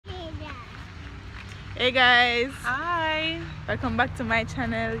Hey guys, Hi, welcome back to my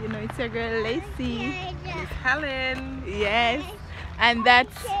channel. You know, it's your girl Lacey. it's Helen. Yes, and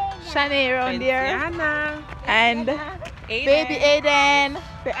that's Shanae around there, Diana. and Aiden. baby Aiden.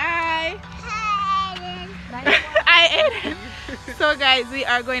 Say hi. Hi Aiden. So guys, we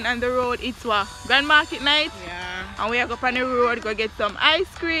are going on the road. It's what, Grand Market night, Yeah. and we are going on the road go get some ice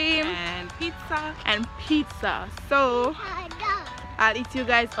cream And pizza. and pizza. So I'll eat you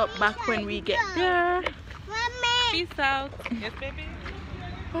guys up back when we get there. Peace out. Yes, baby.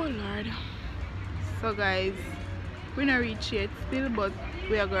 Oh Lord. So guys, we not reach yet still, but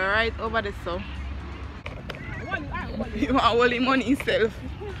we are going right over the so. You want all the money himself.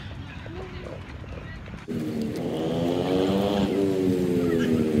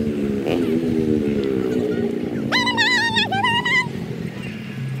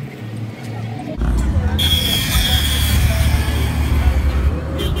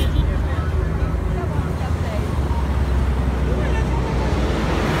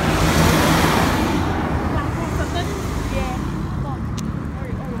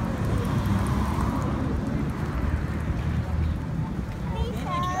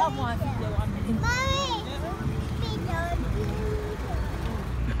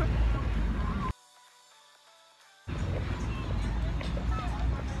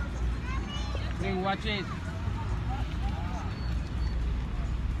 Watch it.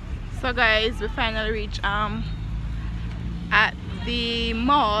 So guys, we finally reached at the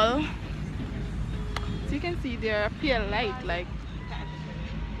mall. So you can see there appear light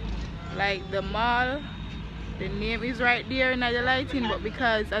like the mall. The name is right there in the lighting, but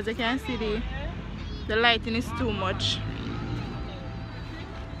because as you can see the lighting is too much.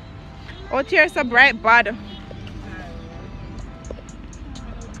 Out here is so bright bad.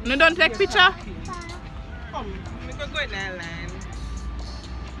 No, don't take picture. Come, we can go in that line.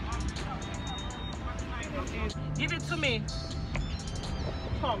 Give it to me.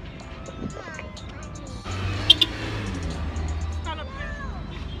 Come. Stand up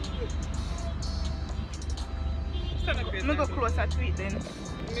here. Stand up here. I'm gonna go closer to it then.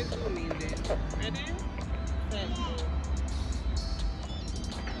 Let me zoom in then. Ready? Set.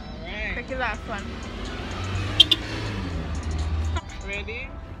 Alright. Take the last one. Ready?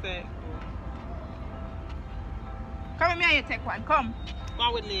 Set. Come with me and you take one. Come.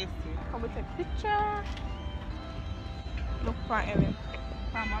 Go with Lacey. Come we take picture. Look for Ellen.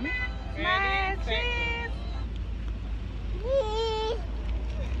 Come, mommy. Ready? Smile, Set. cheese.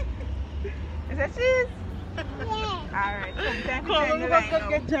 Is that cheese? Alright, come Come, the we line must now.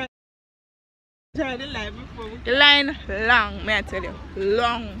 get Join the line before we The line long, may I tell you.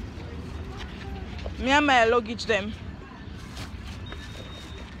 Long. Me and my luggage them.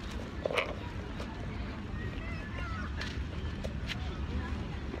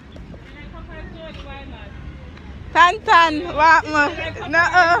 Tan, what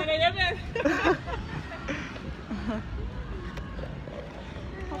no.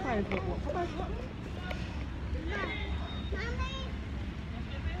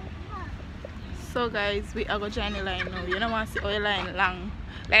 So guys, we are going to join the line now. You don't want to see our line long.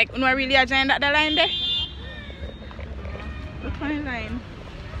 Like, no really a join that the line there. Look at the line.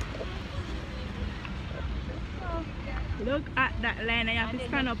 Look at that line, and you have to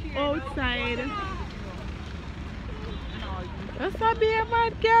stand up outside. Just a be a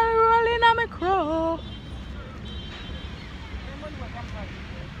bad girl rolling on my crow.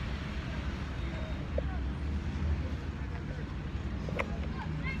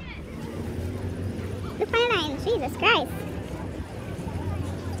 Look at my line, Jesus Christ.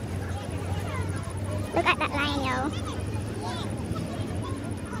 Look at that line, yo.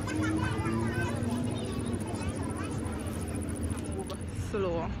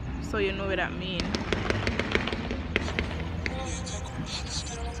 Slow, so you know what that means.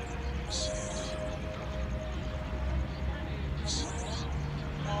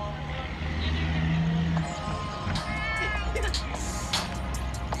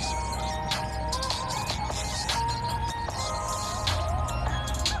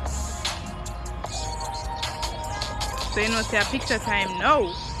 So you know, say a picture time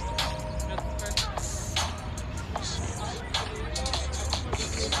now.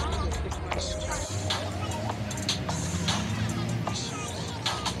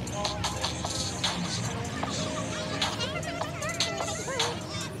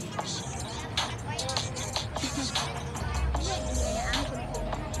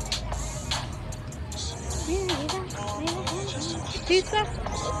 Pizza?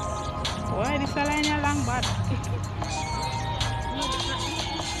 Why this line is long bad?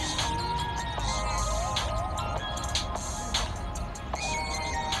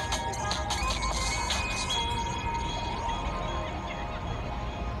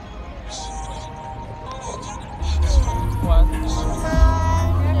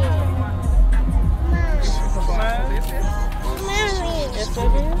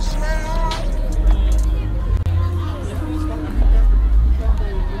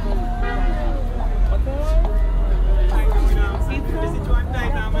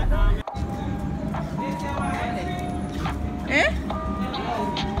 Eh?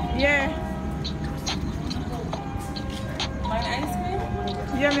 Yeah. Want ice cream?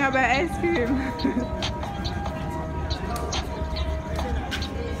 Yeah, me have ice cream.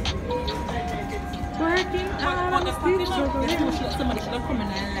 Working on the Somebody should have come in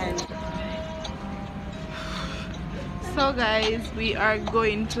and line. So guys, we are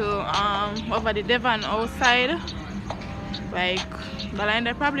going to over the Devon outside. Like the line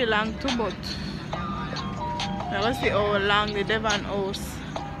they probably long too, but let's see how long the Devon house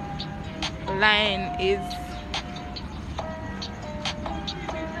line is.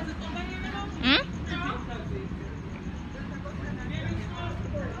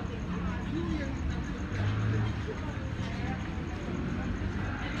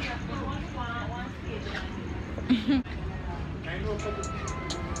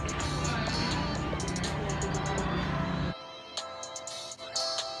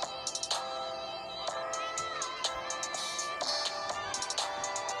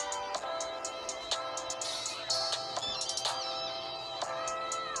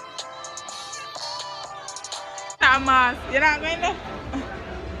 Thomas, you're not going there?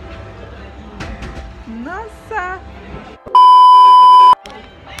 No, sir.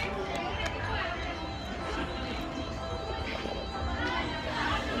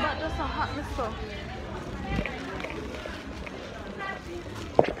 But that's a hot stuff.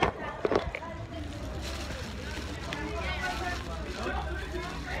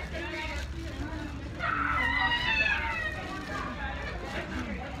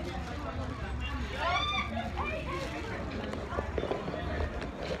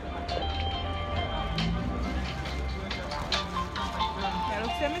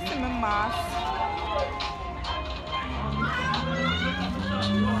 Let me see my mask.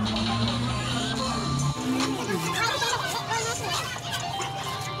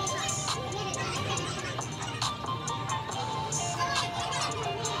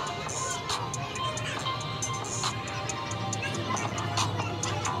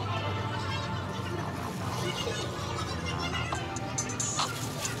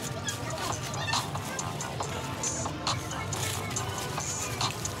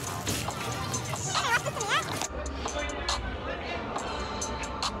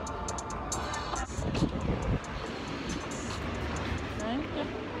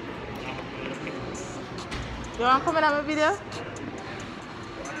 You want to come in on my video?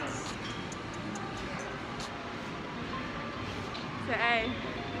 Say hey.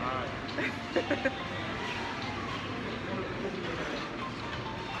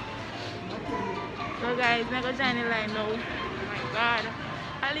 So guys, I'm going to join the line now. Oh my god.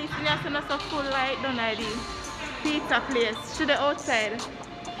 At least we have to full light down at the pizza place. To the outside.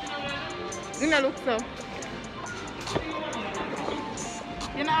 You know look so.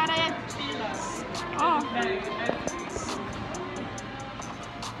 You know order yet? Oh.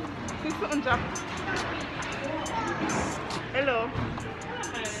 See something drop. Hello.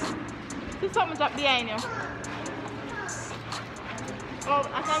 See something drop behind you. Oh,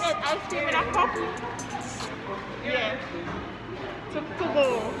 I can get ice cream in a cup. Yeah. To go.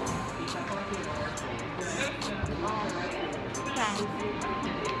 Thanks.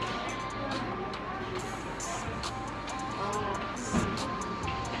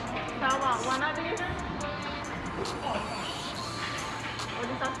 So I want one of these. Oh,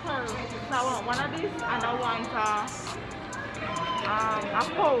 this is 12. So I want one of these and I want a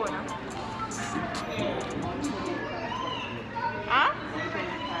cone. Huh?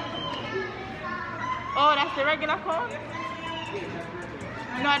 Oh, that's the regular cone?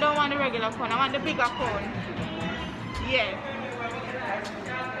 No, I don't want the regular cone. I want the bigger cone. Yeah.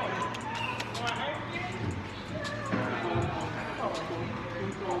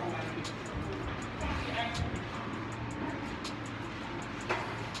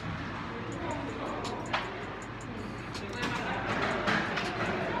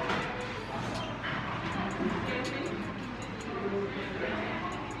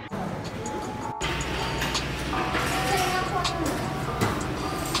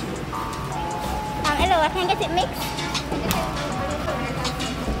 Hello, I can get it mixed.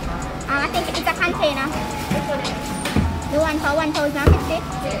 I think it's a container. The one for 1,050.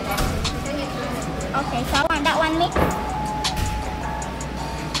 Okay, so I want that one mixed.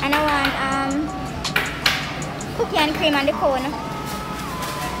 And I want cookie and cream and the cone.